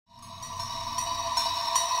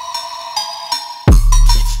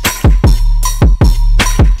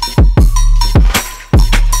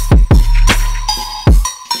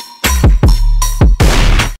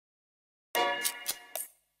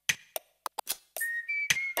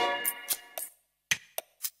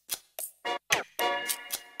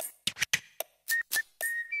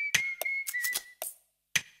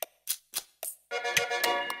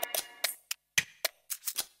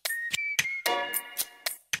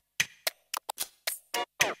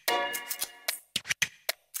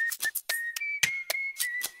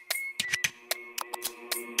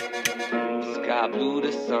sky blue,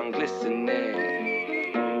 the sun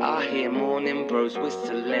glistening. I hear morning birds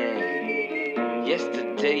whistling.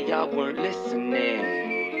 Yesterday I weren't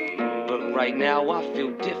listening, but right now I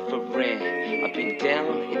feel different. I've been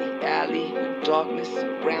down in the alley with darkness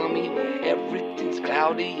around me, where everything's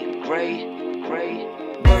cloudy and gray.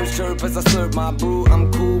 Birds chirp as I serve my brew.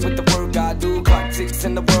 I'm cool with the work I do. Clock ticks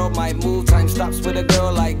and the world might move. Time stops with a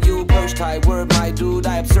girl like you. Perch tie word, my dude.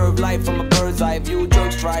 I observe life from a bird's eye view.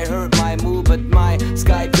 Jerks try hurt my mood, but my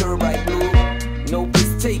sky pure bright blue. No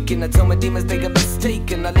piss taken. I tell my demons they got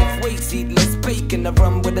mistaken. I lift weights, eat less bacon. I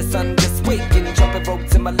run with the sun just waking. Jumping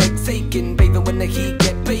ropes and my legs aching. Bathing when the heat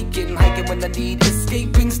get baking. Hiking when I need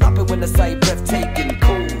escaping. Stopping when the sight breathtaking.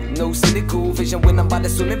 Cool, no cynical vision when I'm by the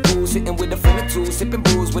swimming pool. Sitting with a friend or two, sipping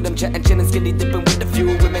booze with them, chatting, chilling, skinny dipping with a few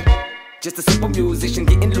women. Just a simple musician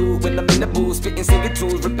getting loot when I'm in the booth, spitting singing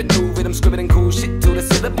tools, ripping new rhythm, scribbling cool shit to the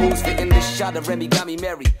syllables. Fitting this shot of Remy got me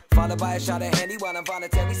merry, followed by a shot of Henny while I'm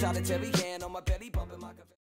voluntary, solitary hand on my belly, bumping my